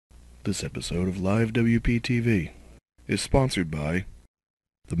This episode of Live WPTV is sponsored by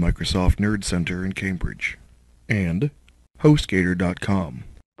the Microsoft Nerd Center in Cambridge and HostGator.com.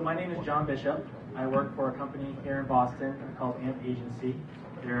 My name is Jon Bishop. I work for a company here in Boston called AMP Agency.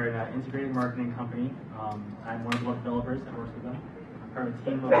 They're an integrated marketing company. I'm one of the developers that works with them. I'm part of a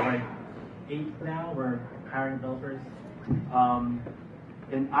team of like 8 now. We're hiring developers.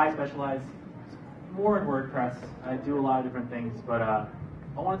 And I specialize more in WordPress. I do a lot of different things, but I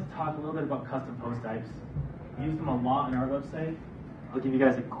wanted to talk a little bit about custom post types. We use them a lot on our website. I'll give you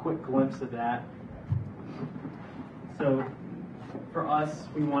guys a quick glimpse of that. So for us,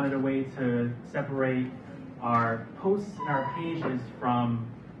 we wanted a way to separate our posts and our pages from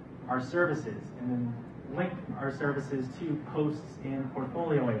our services, and then link our services to posts and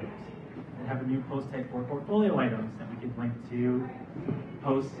portfolio items, and have a new post type for portfolio items that we could link to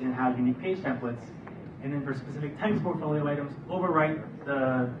posts and have unique page templates. And then for specific types of portfolio items, overwrite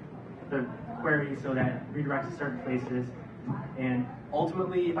the query so that it redirects to certain places. And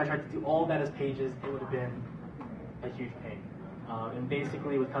ultimately, if I tried to do all of that as pages, it would have been a huge pain. And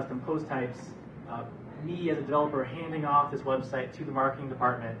basically, with custom post types, me as a developer handing off this website to the marketing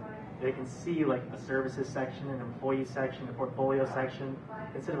department, they can see like a services section, an employee section, a portfolio section,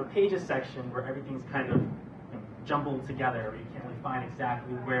 instead of a pages section where everything's kind of jumbled together, where you can't really find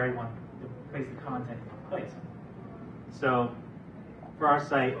exactly where you want to place the content in one place. So for our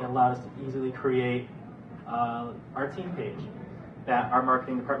site, it allowed us to easily create our team page that our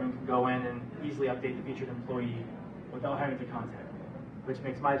marketing department can go in and easily update the featured employee without having to contact me, which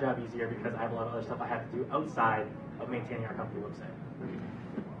makes my job easier because I have a lot of other stuff I have to do outside of maintaining our company website.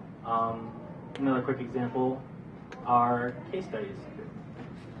 Another quick example are case studies.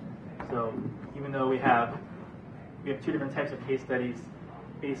 So even though we have 2 different types of case studies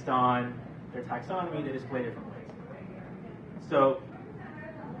based on their taxonomy, they display different ways. So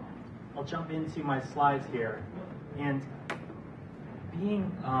I'll jump into my slides here, and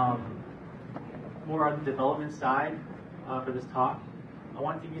being more on the development side for this talk, I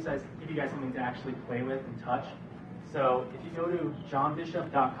wanted to give you guys something to actually play with and touch. So if you go to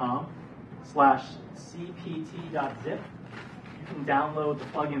jonbishop.com/cpt.zip, you can download the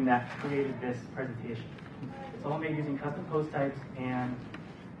plugin that created this presentation. It's all made using custom post types and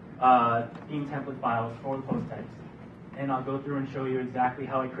theme template files for the post types. And I'll go through and show you exactly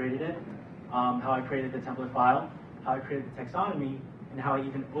how I created it, how I created the template file, how I created the taxonomy, and how I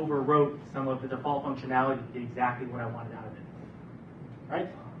even overwrote some of the default functionality to get exactly what I wanted out of it. All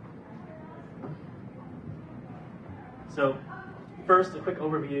right? So first, a quick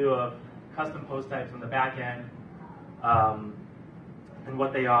overview of custom post types on the back end, and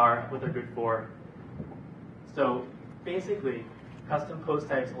what they are, what they're good for. So basically, custom post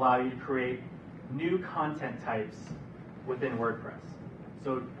types allow you to create new content types within WordPress.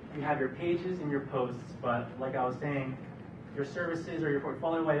 So you have your pages and your posts, but like I was saying, your services or your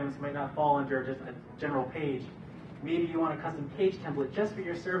portfolio items might not fall under just a general page. Maybe you want a custom page template just for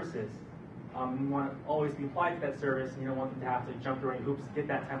your services. You want to always be applied to that service, and you don't want them to have to jump through any hoops to get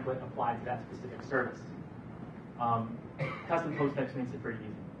that template applied to that specific service. Custom post types makes it pretty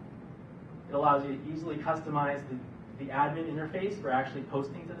easy. It allows you to easily customize the admin interface for actually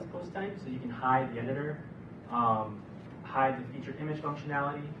posting to this post type, so you can hide the editor, hide the featured image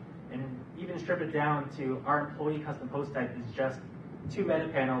functionality, and even strip it down to our employee custom post type is just 2 meta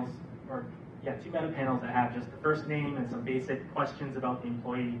panels, 2 meta panels that have just the first name and some basic questions about the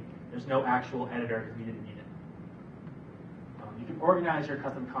employee. There's no actual editor because we didn't need it. You can organize your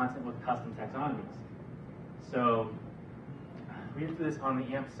custom content with custom taxonomies. So we didn't do this on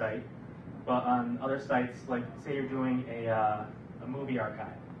the AMP site, but on other sites, like say you're doing a movie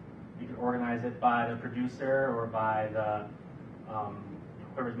archive, you can organize it by the producer or by the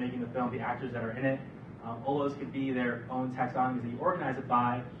whoever's making the film, the actors that are in it. All those could be their own taxonomies that you organize it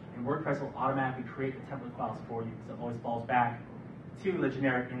by, and WordPress will automatically create the template files for you, so it always falls back to the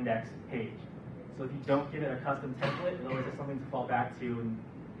generic index page. So if you don't give it a custom template, it always has something to fall back to, and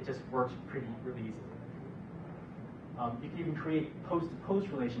it just works really easily. You can even create post-to-post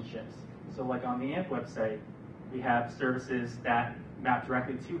relationships. So like on the AMP website, we have services that map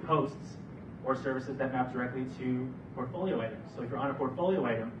directly to posts, or services that map directly to portfolio items. So if you're on a portfolio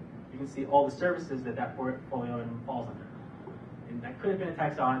item, you can see all the services that portfolio item falls under. And that could have been a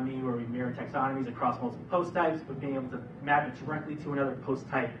taxonomy where we mirror taxonomies across multiple post types, but being able to map it directly to another post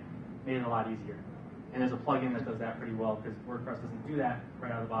type made it a lot easier. And there's a plugin that does that pretty well because WordPress doesn't do that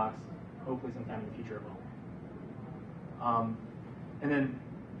right out of the box. Hopefully sometime in the future it will. And then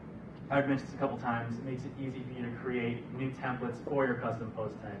I've mentioned this a couple times, it makes it easy for you to create new templates for your custom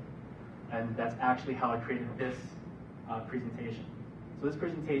post type. And that's actually how I created this presentation. So this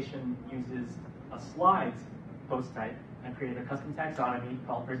presentation uses a slides post type. I created a custom taxonomy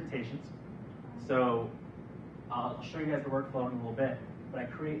called presentations. So I'll show you guys the workflow in a little bit, but I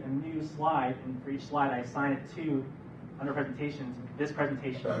create a new slide, and for each slide I assign it to, under presentations, this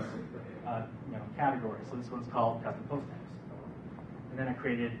presentation's category. So this one's called custom post types. And then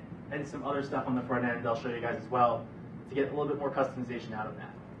I did some other stuff on the front end I'll show you guys as well to get a little bit more customization out of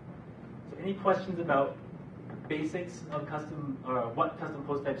that. So any questions about basics of what custom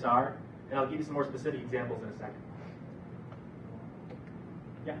post types are, and I'll give you some more specific examples in a second.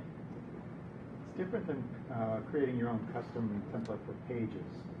 Yeah? It's different than creating your own custom template for pages.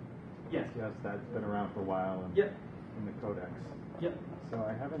 Yes. Yes, that's been around for a while in, Yep. in the codex. Yep. So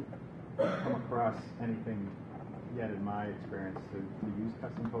I haven't come across anything yet in my experience to use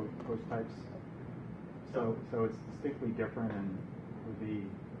custom post types. So it's distinctly different and would be...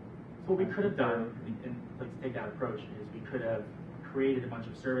 So what we could have done, and let's take that approach, is we could have created a bunch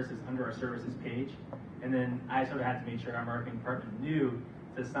of services under our services page, and then I sort of had to make sure our marketing department knew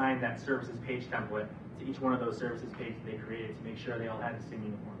to assign that services page template to each one of those services pages they created to make sure they all had the same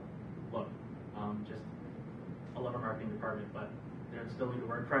uniform look. I love our marketing department, but they're still new to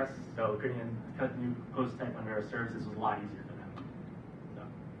WordPress, so creating a new post type under our services was a lot easier for them.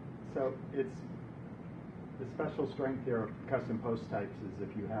 So it's the special strength here of custom post types is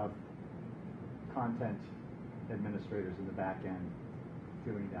if you have content administrators in the back end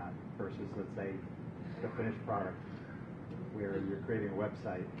doing that versus, let's say, the finished product where you're creating a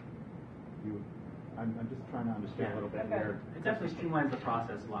website. I'm just trying to understand a little bit where... It definitely streamlines the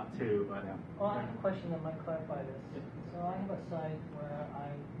process a lot too, but... Yeah. Well, I have a question that might clarify this. So I have a site where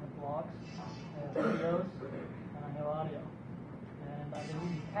I have blogs, I have videos, and I have audio. And I've been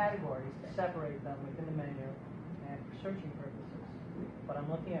using categories to separate them within the menu and for searching purposes. But I'm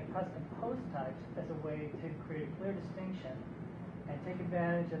looking at custom post types as a way to create a clear distinction and take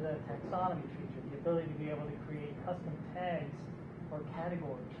advantage of the taxonomy feature, the ability to be able to create custom tags or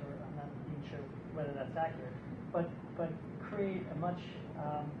categories, or I'm not even sure whether that's accurate, but create a much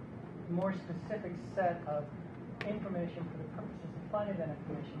more specific set of information for the purposes of finding that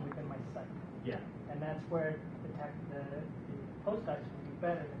information within my site. Yeah. And that's where the post types would be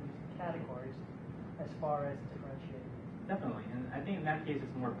better than using categories as far as differentiating. Definitely, and I think in that case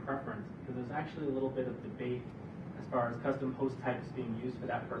it's more preference, because there's actually a little bit of debate as far as custom post types being used for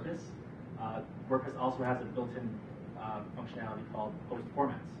that purpose. WordPress also has a built-in functionality called post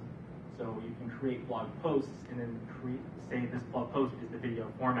formats. So you can create blog posts and then say this blog post is the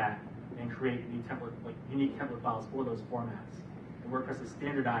video format and create new template, like unique template files for those formats. And WordPress has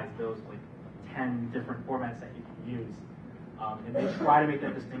standardized those like 10 different formats that you can use. And they try to make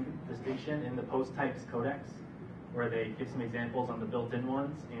that distinction in the post types codex, where they give some examples on the built-in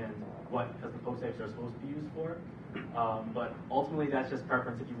ones and what custom post types are supposed to be used for. But ultimately, that's just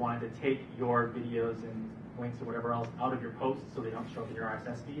preference. If you wanted to take your videos and links or whatever else out of your posts so they don't show up in your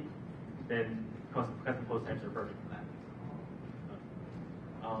RSS feed, then custom post types are perfect for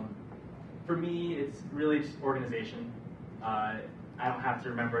that. For me, it's really just organization. I don't have to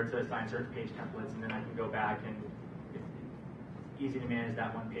remember to assign certain page templates, and then I can go back and it's easy to manage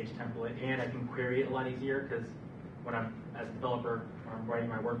that one page template, and I can query it a lot easier because when I'm, as a developer, when I'm writing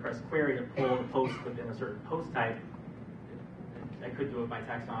my WordPress query to pull the post within a certain post type, I could do it by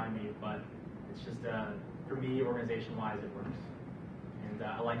taxonomy, but it's just, for me, organization-wise, it works. And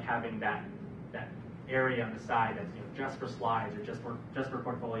I like having that area on the side that's just for slides or just for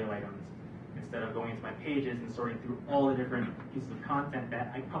portfolio items, instead of going into my pages and sorting through all the different pieces of content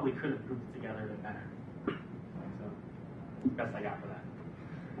that I probably could have grouped together a bit better. So, best I got for that.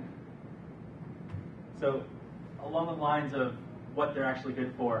 So, along the lines of what they're actually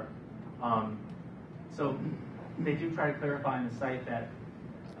good for, so they do try to clarify on the site that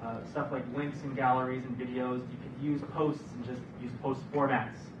stuff like links and galleries and videos, you could use posts and just use post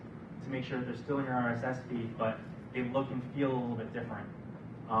formats to make sure that they're still in your RSS feed, but they look and feel a little bit different.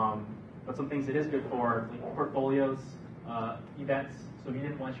 But some things it is good for, like portfolios, events. So if you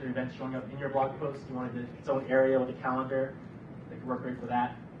didn't want your events showing up in your blog post, you wanted its own area with a calendar, they could work great for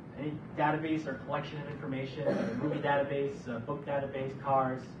that. Any database or collection of information, like a movie database, a book database,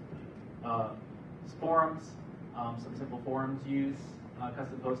 cars, forums, some simple forums use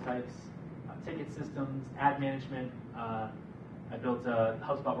custom post types, ticket systems, ad management. I built a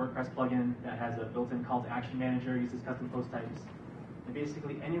HubSpot WordPress plugin that has a built-in call to action manager, uses custom post types. And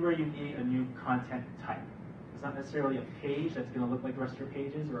basically anywhere you need a new content type. It's not necessarily a page that's going to look like the rest of your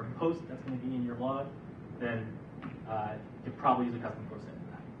pages or a post that's going to be in your blog, then you could probably use a custom post type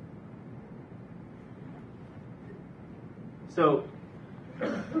for that. So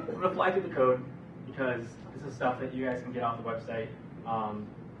I'm going to fly through the code because this is stuff that you guys can get off the website.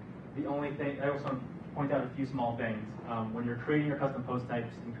 The only thing, I also want to point out a few small things. When you're creating your custom post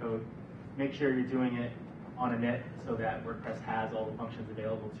types in code, make sure you're doing it on init so that WordPress has all the functions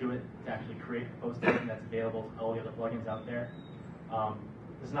available to it to actually create a post type that's available to all the other plugins out there.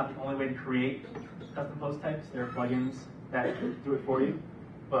 This is not the only way to create custom post types. There are plugins that do it for you,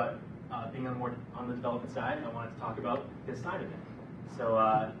 but being on the development side, I wanted to talk about this side of it.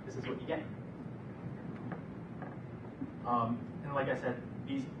 So this is what you get. And like I said,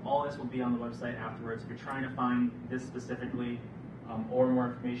 all this will be on the website afterwards. If you're trying to find this specifically or more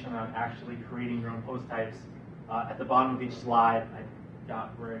information on actually creating your own post types, at the bottom of each slide, I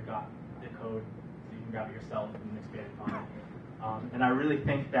got where I got the code, so you can grab it yourself and expand upon it. And I really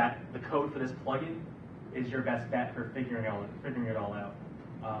think that the code for this plugin is your best bet for figuring it all out.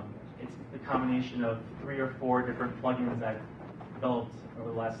 It's the combination of 3 or 4 different plugins I've developed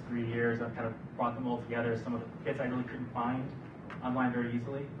over the last 3 years. I've kind of brought them all together. Some of the kits I really couldn't find online very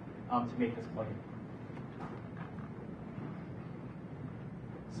easily to make this plugin.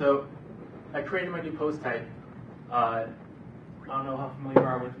 So I created my new post type. I don't know how familiar you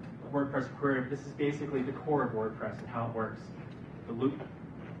are with WordPress query, but this is basically the core of WordPress and how it works, the loop.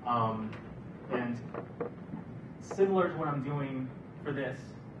 And similar to what I'm doing for this,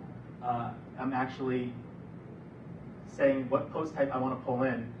 I'm actually saying what post type I want to pull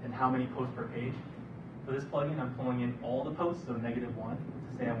in and how many posts per page. For this plugin, I'm pulling in all the posts, so -1, to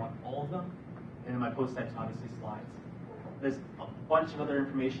say I want all of them, and then my post type's obviously slides. There's a bunch of other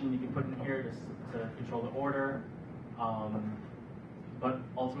information you can put in here to control the order, but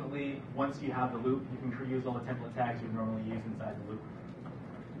ultimately, once you have the loop, you can use all the template tags you normally use inside the loop.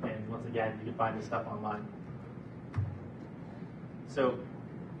 And once again, you can find this stuff online. So,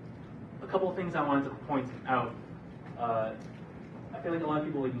 a couple of things I wanted to point out. I feel like a lot of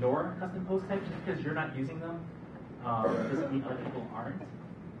people ignore custom post types just because you're not using them. Doesn't mean other people aren't.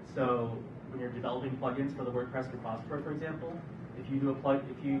 So when you're developing plugins for the WordPress repository, for example, if you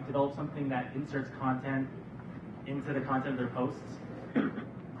develop something that inserts content into the content of their posts,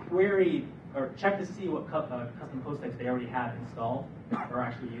 query or check to see what custom post types they already have installed or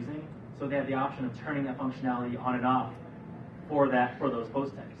actually using, so they have the option of turning that functionality on and off for those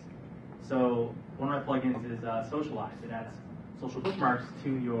post types. So one of my plugins is Socialize. It adds social bookmarks to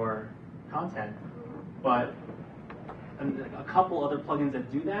your content, but a couple other plugins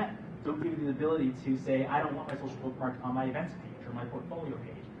that do that don't give you the ability to say, I don't want my social bookmark on my events page or my portfolio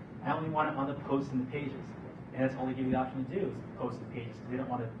page. I only want it on the posts and the pages. And that's all they give you the option to do is posts and pages, because they don't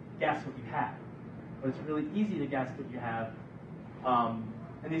want to guess what you have. But it's really easy to guess what you have.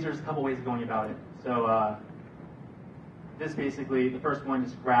 And these are just a couple ways of going about it. So this basically, the first one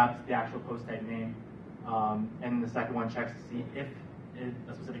just grabs the actual post type name, and the second one checks to see if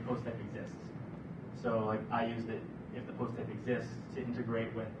a specific post type exists. So like I used it if the post type exists to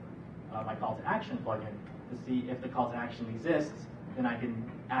integrate with my call to action plugin to see if the call to action exists, then I can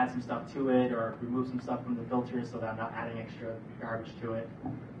add some stuff to it or remove some stuff from the filters so that I'm not adding extra garbage to it.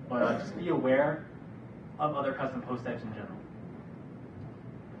 But just be aware of other custom post types in general.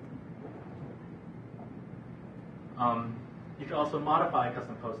 You can also modify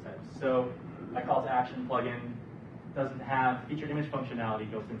custom post types. So my call to action plugin doesn't have featured image functionality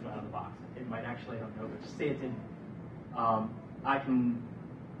built into out of the box. It might actually, I don't know, but just say it didn't. I can,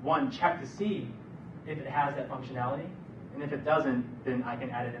 one, check to see if it has that functionality, and if it doesn't, then I can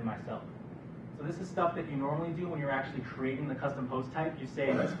add it in myself. So this is stuff that you normally do when you're actually creating the custom post type. You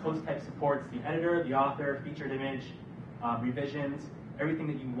say this post type supports the editor, the author, featured image, revisions, everything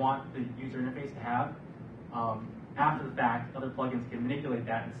that you want the user interface to have. After the fact, other plugins can manipulate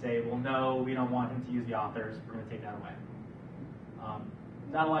that and say, well, no, we don't want him to use the authors. We're going to take that away.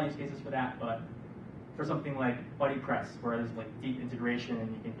 Not a lot of use cases for that, but for something like BuddyPress, where there's like deep integration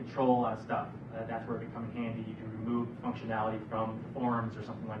and you can control a lot of stuff, that's where it can come in handy. You can remove functionality from forums or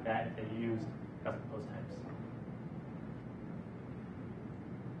something like that if they use custom post types.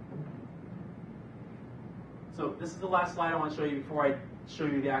 So this is the last slide I want to show you before I show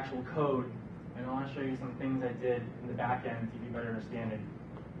you the actual code. And I want to show you some things I did in the back end to give you a better understanding.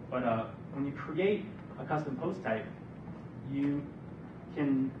 But when you create a custom post type, you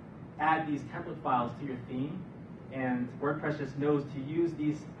can add these template files to your theme, and WordPress just knows to use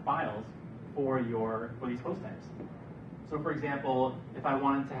these files for these post types. So for example, if I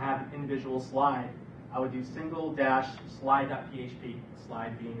wanted to have an individual slide, I would do single-slide.php,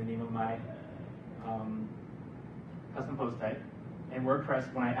 slide being the name of my custom post type. And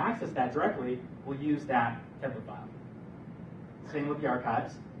WordPress, when I access that directly, will use that template file. Same with the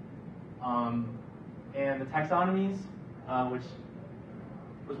archives. And the taxonomies, which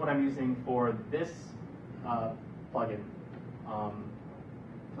was what I'm using for this plugin.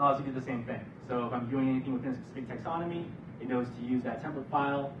 allows you to do the same thing. So if I'm doing anything within a specific taxonomy, it knows to use that template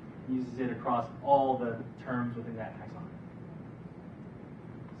file, uses it across all the terms within that taxonomy.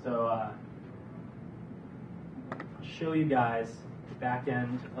 So I'll show you guys the back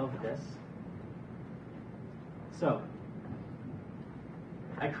end of this. So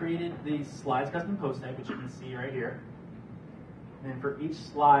I created the slides custom post type, which you can see right here. And then for each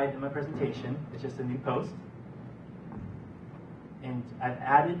slide in my presentation, it's just a new post. And I've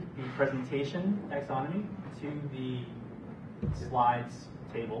added the presentation taxonomy to the slides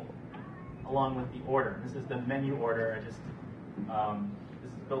table, along with the order. This is the menu order. This is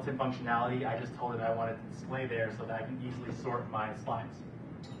built-in functionality. I just told it I wanted to display there so that I can easily sort my slides.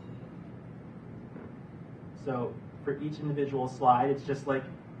 So for each individual slide, it's just like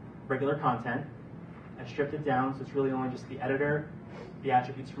regular content. I've stripped it down, so it's really only just the editor, the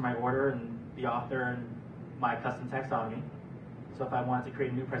attributes for my order, and the author, and my custom taxonomy. So if I wanted to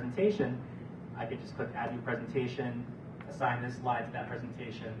create a new presentation, I could just click Add New Presentation, assign this slide to that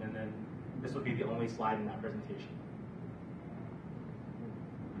presentation, and then this would be the only slide in that presentation.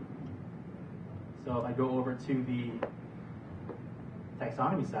 So if I go over to the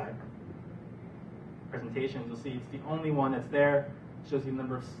taxonomy side, presentations, you'll see it's the only one that's there. It shows you the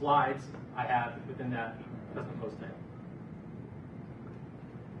number of slides I have within that custom post type.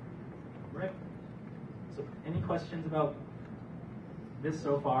 Right. So any questions about this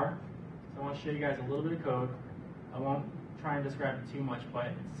so far? So I want to show you guys a little bit of code. I won't try and describe it too much, but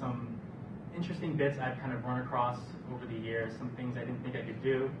it's some interesting bits I've kind of run across over the years, some things I didn't think I could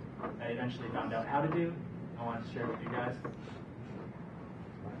do, that I eventually found out how to do. I want to share with you guys.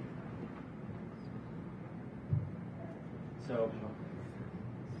 So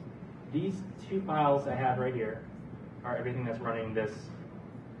these two files I have right here are everything that's running this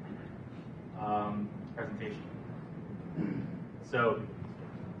presentation. So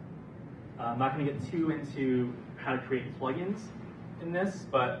I'm not going to get too into how to create plugins in this,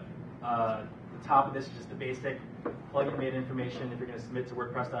 but the top of this is just the basic plugin made information if you're going to submit to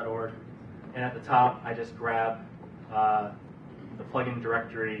WordPress.org. And at the top, I just grab the plugin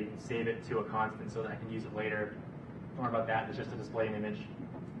directory and save it to a constant so that I can use it later. Don't worry about that, it's just to display an image.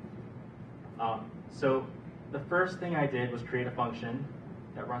 So the first thing I did was create a function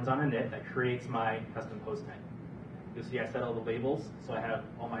that runs on init that creates my custom post type. You'll see I set all the labels, so I have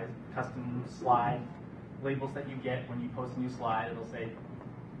all my custom slide labels that you get when you post a new slide. It'll say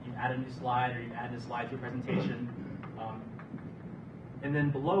you add a new slide or you add a slide to your presentation. And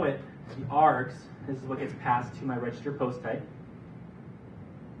then below it, the args, this is what gets passed to my register post type.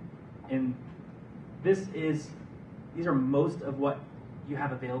 And these are most of what you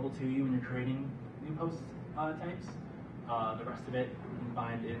have available to you when you're creating new post types. The rest of it you can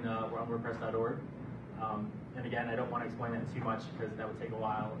find in WordPress.org. And again, I don't want to explain that too much because that would take a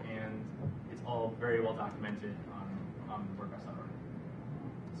while, and it's all very well documented on WordPress.org.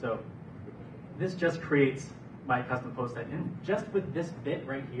 So this just creates my custom post type. And just with this bit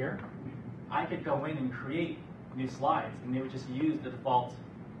right here, I could go in and create new slides, and they would just use the default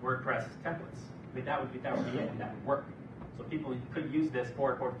WordPress templates. But that would be it, and that would work. So people could use this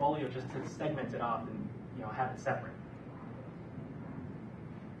for a portfolio just to segment it off and have it separate.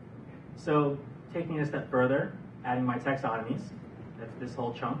 So taking it a step further, adding my taxonomies, that's this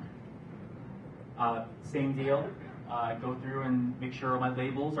whole chunk. Same deal, go through and make sure all my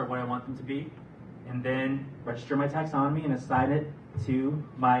labels are what I want them to be, and then register my taxonomy and assign it to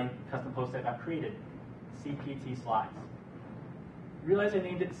my custom post type I've created, CPT slides. Realize I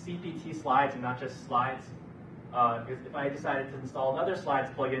named it CPT slides and not just slides, because if I decided to install another slides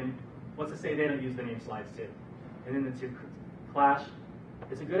plugin, what's to say they don't use the name slides too? And then the two clash.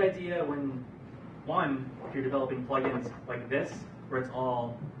 It's a good idea when, one, if you're developing plugins like this, where it's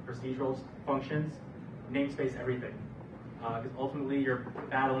all procedural functions, namespace everything. Because ultimately you're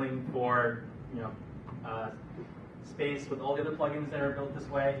battling for space with all the other plugins that are built this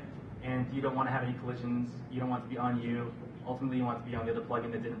way, and you don't want to have any collisions. You don't want to be on you. Ultimately, you want to be on the other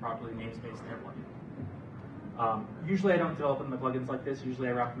plugin that didn't properly namespace their plugin. Usually I don't develop my plugins like this. Usually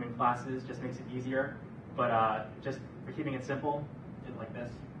I wrap them in classes, just makes it easier. But just for keeping it simple, do it like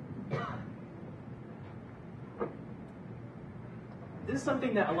this. This is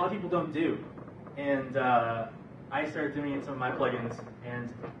something that a lot of people don't do. And I started doing it in some of my plugins,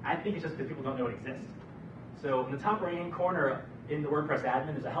 and I think it's just because people don't know it exists. So in the top right-hand corner in the WordPress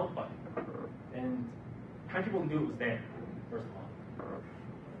admin, there's a help button. And how many people knew it was there, first of all?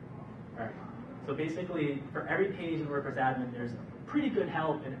 All right. So basically, for every page in the WordPress admin, there's pretty good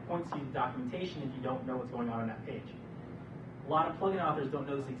help, and it points you to documentation if you don't know what's going on that page. A lot of plugin authors don't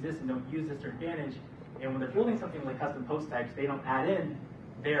know this exists and don't use this to their advantage, and when they're building something like custom post types, they don't add in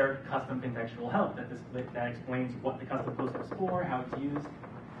their custom contextual help that explains what the custom post is for, how it's used.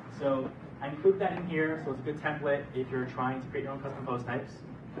 So I include that in here, so it's a good template if you're trying to create your own custom post types.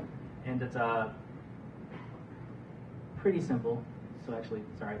 And it's pretty simple. So actually,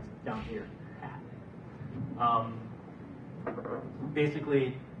 sorry, it's down here.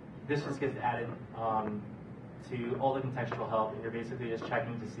 Basically, this just gets added to all the contextual help, and you're basically just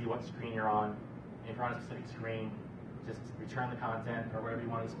checking to see what screen you're on. And if you're on a specific screen, just return the content or whatever you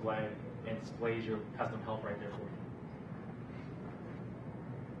want to display, and it displays your custom help right there for you.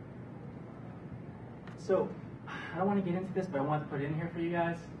 So, I don't want to get into this, but I want to put it in here for you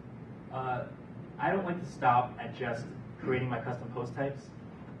guys. I don't like to stop at just creating my custom post types.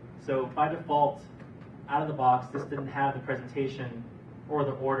 So by default, out of the box, this didn't have the presentation or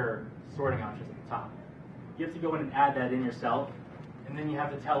the order sorting options at the top. You have to go in and add that in yourself, and then you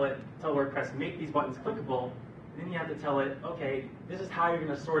have to tell WordPress, make these buttons clickable, and then you have to tell it, okay, this is how you're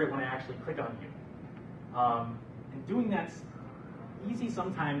going to sort it when I actually click on you. And doing that's easy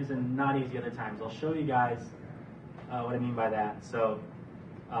sometimes and not easy other times. I'll show you guys what I mean by that. So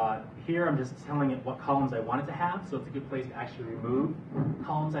here I'm just telling it what columns I want it to have, so it's a good place to actually remove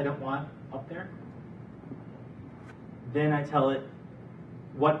columns I don't want up there. Then I tell it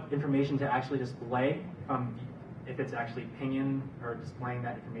what information to actually display if it's actually pinging or displaying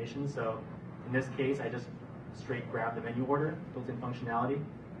that information. So in this case, I just straight grab the menu order, built-in functionality.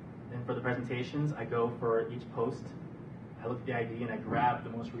 Then for the presentations, I go for each post. I look at the ID and I grab the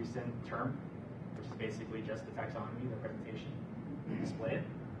most recent term, which is basically just the taxonomy, the presentation, and display it.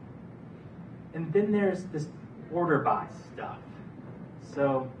 And then there's this order by stuff.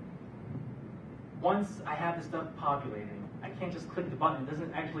 So once I have this stuff populating, I can't just click the button. It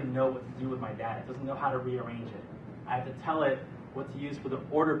doesn't actually know what to do with my data. It doesn't know how to rearrange it. I have to tell it what to use for the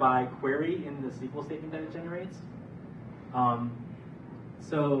order by query in the SQL statement that it generates.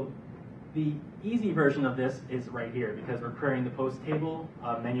 So the easy version of this is right here, because we're querying the post table,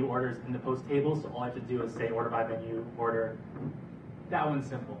 menu orders in the post table, so all I have to do is say order by menu order. That one's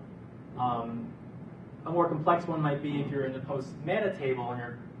simple. A more complex one might be if you're in the post meta table and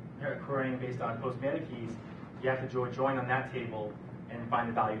you're querying based on post meta keys. You have to join on that table and find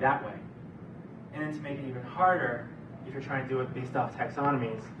the value that way. And then to make it even harder, if you're trying to do it based off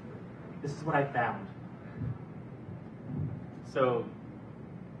taxonomies, this is what I found. So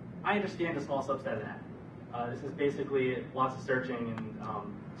I understand a small subset of that. This is basically lots of searching, and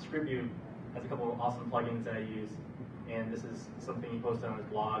Scribu has a couple of awesome plugins that I use, and this is something he posted on his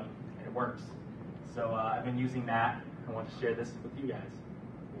blog, and it works. So I've been using that. I want to share this with you guys.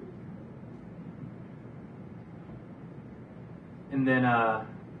 And then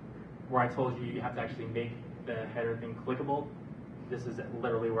where I told you you have to actually make the header thing clickable, this is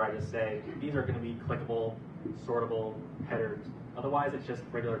literally where I just say, these are going to be clickable, sortable headers. Otherwise, it's just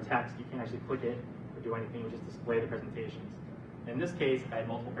regular text. You can't actually click it or do anything. You just display the presentations. In this case, if I had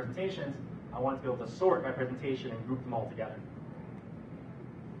multiple presentations, I wanted to be able to sort by presentation and group them all together.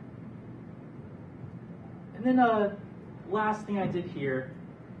 And then last thing I did here,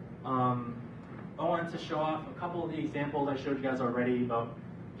 I wanted to show off a couple of the examples I showed you guys already about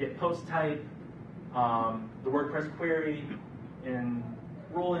get post type, the WordPress query, and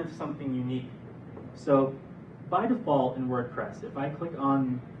roll into something unique. So by default in WordPress, if I click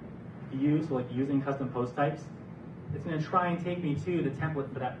on view, so like using custom post types, it's going to try and take me to the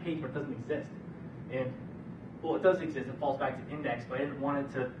template for that page, but it doesn't exist. And well, it does exist. It falls back to index, but I didn't want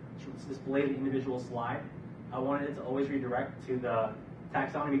it to display the individual slide. I wanted it to always redirect to the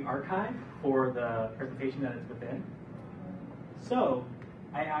taxonomy archive for the presentation that it's within. So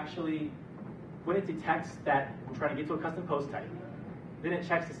I actually, when it detects that I'm trying to get to a custom post type, then it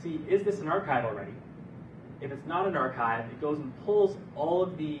checks to see, is this an archive already? If it's not an archive, it goes and pulls all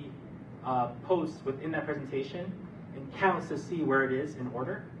of the posts within that presentation and counts to see where it is in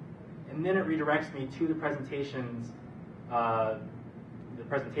order. And then it redirects me to the presentations, the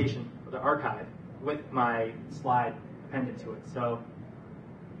archive, with my slide appended to it. So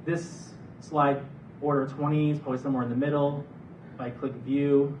this slide order 20 is probably somewhere in the middle. If I click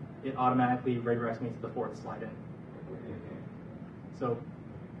view, it automatically redirects me to the fourth slide in. So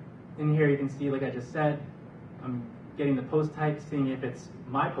in here you can see, like I just said, I'm getting the post type, seeing if it's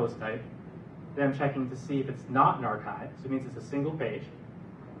my post type. Then I'm checking to see if it's not an archive, so it means it's a single page.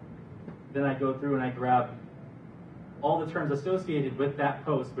 Then I go through and I grab all the terms associated with that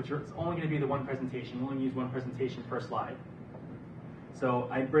post, which are only going to be the one presentation. You only use one presentation per slide. So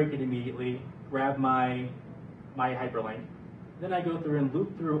I break it immediately, grab my hyperlink. Then I go through and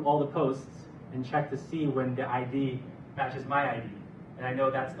loop through all the posts and check to see when the ID matches my ID. And I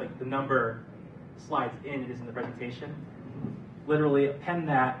know that's like the number slides in it is in the presentation. literally append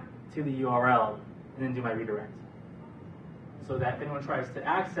that to the URL and then do my redirect. So that if anyone tries to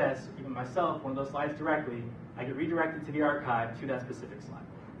access, even myself, one of those slides directly, I get redirected to the archive to that specific slide.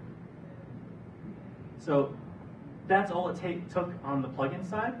 So that's all it took on the plugin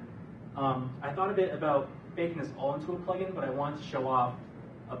side. I thought a bit about baking this all into a plugin, but I wanted to show off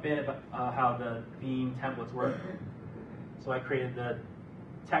a bit about how the theme templates work. So I created the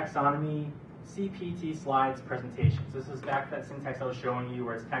taxonomy CPT slides presentation. So this is back to that syntax I was showing you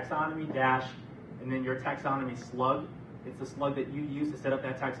where it's taxonomy dash and then your taxonomy slug. It's the slug that you use to set up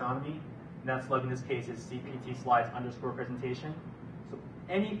that taxonomy. And that slug in this case is CPT slides underscore presentation. So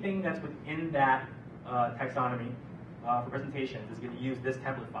anything that's within that taxonomy for presentations is going to use this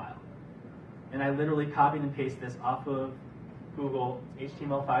template file. And I literally copied and pasted this off of Google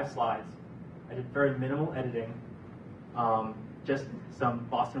HTML5 slides. I did very minimal editing, just some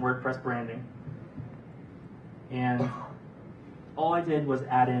Boston WordPress branding. And all I did was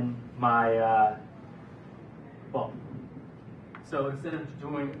add in my, so instead of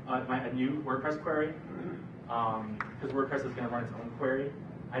doing a new WordPress query, because WordPress is going to run its own query,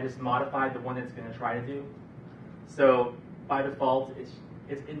 I just modified the one it's going to try to do. So by default,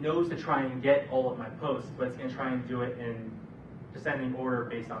 it knows to try and get all of my posts, but it's going to try and do it in descending order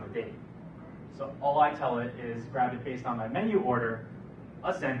based on the date. So all I tell it is grab it based on my menu order,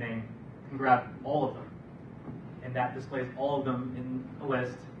 ascending, and grab all of them. And that displays all of them in a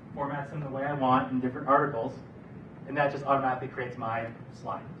list, formats them the way I want in different articles, and that just automatically creates my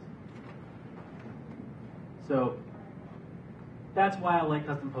slides. So that's why I like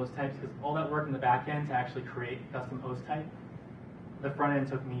custom post types, because all that work in the back end to actually create custom post type, the front end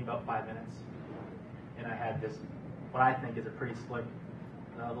took me about 5 minutes. And I had this, what I think is a pretty slick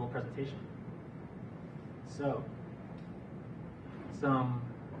little presentation. So, some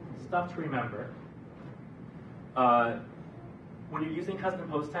stuff to remember. When you're using custom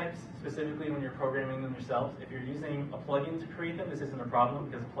post types, specifically when you're programming them yourselves, if you're using a plugin to create them, this isn't a problem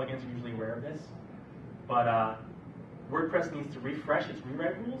because plugins are usually aware of this. But WordPress needs to refresh its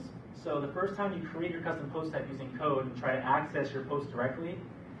rewrite rules. So the first time you create your custom post type using code and try to access your post directly,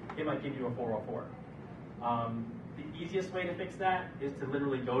 it might give you a 404. The easiest way to fix that is to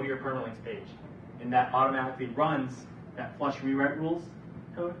literally go to your permalinks page, and that automatically runs that flush rewrite rules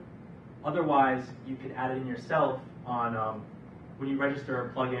code. Otherwise, you could add it in yourself on when you register a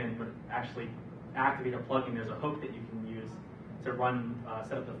plugin, but actually activate a plugin, there's a hook that you can use to run,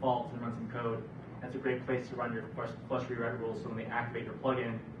 set up defaults and run some code. That's a great place to run your flush rewrite rules, so when they activate your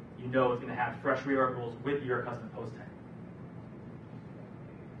plugin, you know it's going to have fresh rewrite rules with your custom post type.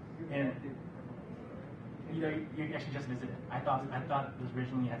 And you actually just visit it. I thought it was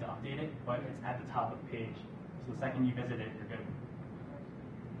originally you had to update it, but it's at the top of the page. So the second you visit it, you're good.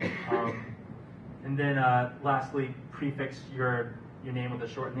 And then lastly, prefix your name with a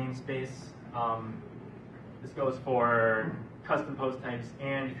short namespace. This goes for custom post types,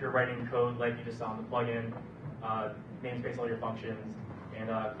 and if you're writing code like you just saw in the plugin, namespace all your functions, and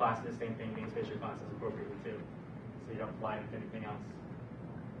class the same thing, namespace your classes appropriately too, so you don't fly with anything else.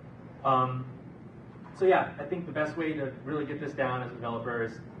 So yeah, I think the best way to really get this down as a developer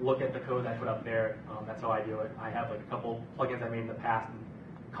is look at the code I put up there. That's how I do it. I have like a couple plugins I made in the past, and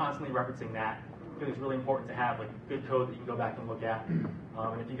constantly referencing that. I think it's really important to have like good code that you can go back and look at.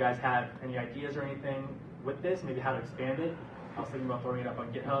 And if you guys have any ideas or anything with this, maybe how to expand it, I was thinking about throwing it up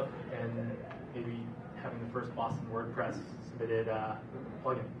on GitHub and maybe having the first Boston WordPress submitted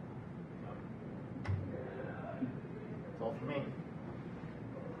plugin. That's all for me.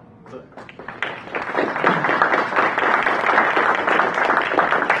 So,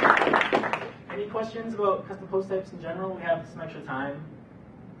 any questions about custom post types in general? We have some extra time.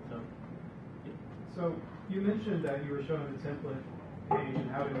 So you mentioned that you were showing the template page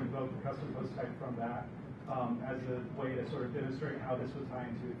and how to invoke the custom post type from that as a way to sort of demonstrate how this would tie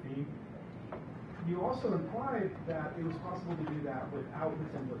into a theme. You also implied that it was possible to do that without the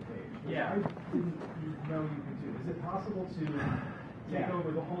template page, which I didn't know you could do. Is it possible to take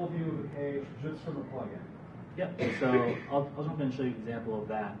over the whole view of the page just from a plugin? Yep. So I'll jump in and show you an example of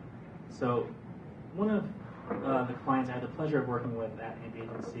that. So one of the clients I had the pleasure of working with at an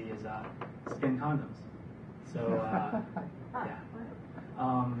agency is Skin Condoms. So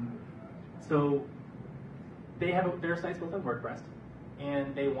so they have their site's built on WordPress,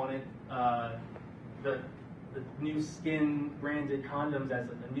 and they wanted the new Skin branded condoms as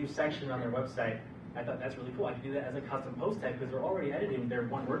a new section on their website. I thought that's really cool. I could do that as a custom post type because they're already editing their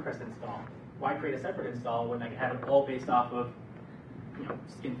one WordPress install. Why create a separate install when I can have it all based off of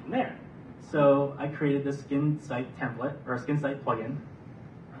Skin from there? So I created this Skin site template or Skin site plugin,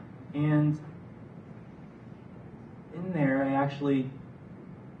 and in there, I actually,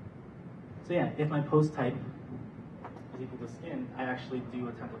 so yeah, if my post type is equal to skin, I actually do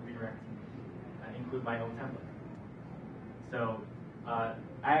a template redirect. I include my own template. So I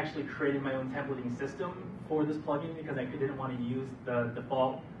actually created my own templating system for this plugin because I didn't want to use the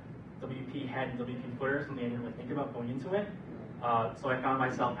default WP head and WP footer, something I didn't really think about going into it. So I found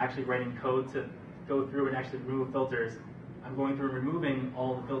myself actually writing code to go through and actually remove filters. I'm going through and removing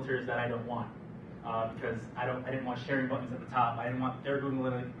all the filters that I don't want because I didn't want sharing buttons at the top. I didn't want their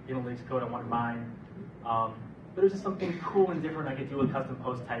Google Analytics code. I wanted mine. But it was just something cool and different I could do with custom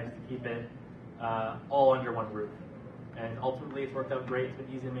post types to keep it all under one roof. And ultimately, it's worked out great. It's been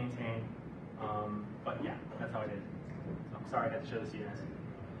easy to maintain. But yeah, that's how I did it. So I'm sorry I had to show this to you guys.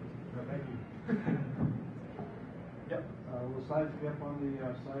 No, thank you. Yep. Will slides be up on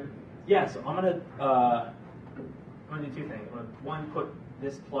the site? Yeah, so I'm gonna do two things. I'm gonna one put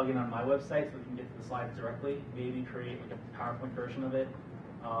this plugin on my website so we can get to the slides directly. Maybe create like a PowerPoint version of it,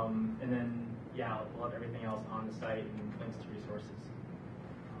 and then yeah, we'll have everything else on the site and links to resources.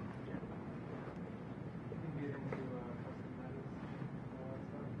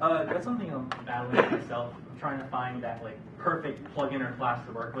 That's something I'm battling with myself. I'm trying to find that like perfect plugin or class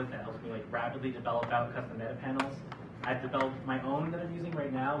to work with that helps me like rapidly develop out custom meta panels. I've developed my own that I'm using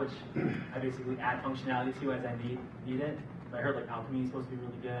right now, which I basically add functionality to as I need it. But I heard like Alchemy is supposed to be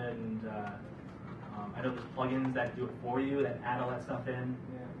really good, and I know there's plugins that do it for you that add all that stuff in.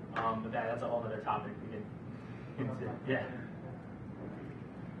 But that's a whole other topic we get into. Yeah.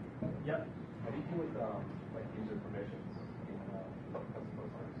 Yep. How do you deal with like user permissions in custom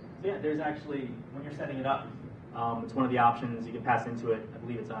post types? Yeah, there's actually, when you're setting it up, it's one of the options you can pass into it. I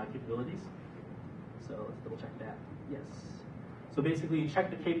believe it's capabilities. So let's double check that. Yes. So basically, you check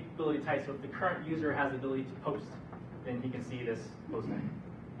the capability type. So if the current user has the ability to post, then he can see this posting.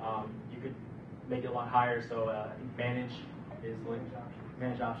 You could make it a lot higher. So I think manage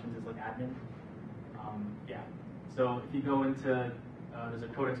options is like admin. Yeah. So if you go into there's a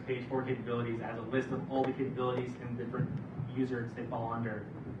codex page for capabilities as a list of all the capabilities and different users they fall under.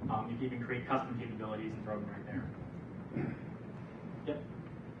 You can even create custom capabilities and throw them right there.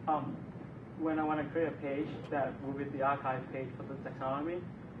 Yep. When I want to create a page that will be the archive page for the taxonomy,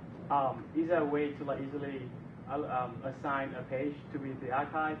 is there a way to like easily assign a page to be the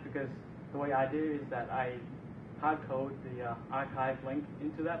archive? Because the way I do it is that I hard code the archive link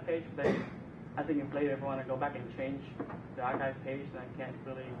into that page. Then I think if later if I want to go back and change the archive page, then I can't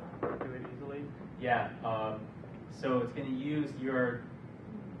really do it easily. Yeah. So it's going to use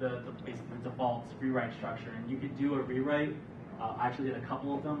the default rewrite structure, and you could do a rewrite. I actually did a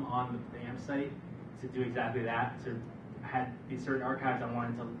couple of them on the BAM site to do exactly that. So I had these certain archives I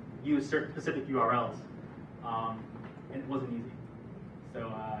wanted to use certain specific URLs, and it wasn't easy.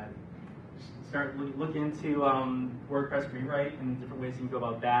 So look into WordPress rewrite and different ways you can go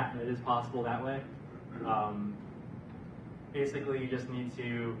about that, and it is possible that way. Basically, you just need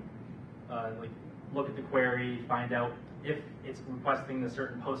to look at the query, find out if it's requesting the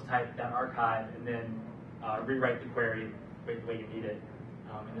certain post type, that archive, and then rewrite the query the way you need it.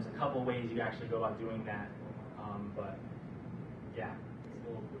 And there's a couple ways you actually go about doing that. But yeah, it's a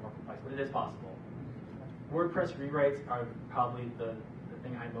little bit more complex, but it is possible. WordPress rewrites are probably the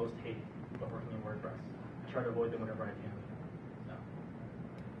thing I most hate about working in WordPress. I try to avoid them whenever I can. So,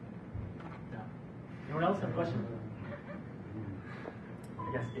 yeah. Anyone else have a question?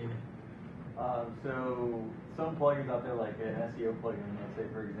 Yes, David. So some plugins out there, like an SEO plugin, let's say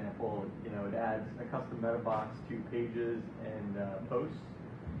for example, it adds a custom meta box to pages and posts.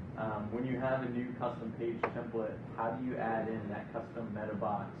 When you have a new custom page template, how do you add in that custom meta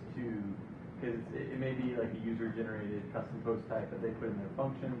box to? Because it may be like a user-generated custom post type that they put in their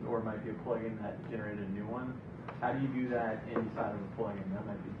functions, or it might be a plugin that generated a new one. How do you do that inside of a plugin? That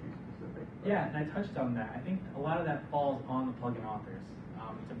might be too specific. Yeah, and I touched on that. I think a lot of that falls on the plugin authors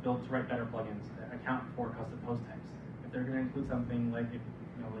to write better plugins that account for custom post types. If they're going to include something like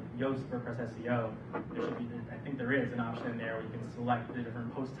like Yoast WordPress SEO, there should be, I think there is an option in there where you can select the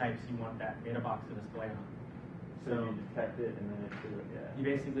different post types you want that meta box to display on. So you detect it and then it should, yeah. You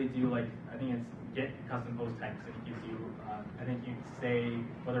basically do I think it's get custom post types, and it gives you, I think you say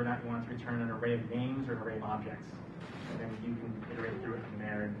whether or not you want to return an array of names or an array of objects. And then you can iterate through it from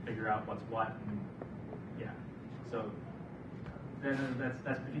there and figure out what's what. And yeah. So then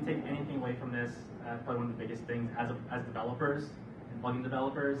that's if you take anything away from this, probably one of the biggest things as developers and plugin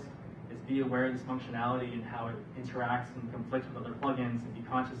developers is be aware of this functionality and how it interacts and conflicts with other plugins, and be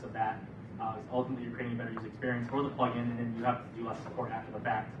conscious of that. Ultimately, you're creating a better user experience for the plugin, and then you have to do less support after the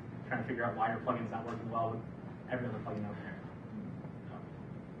fact, trying to figure out why your plugin's not working well with every other plugin out there. So,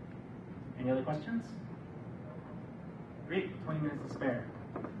 any other questions? Great, 20 minutes to spare.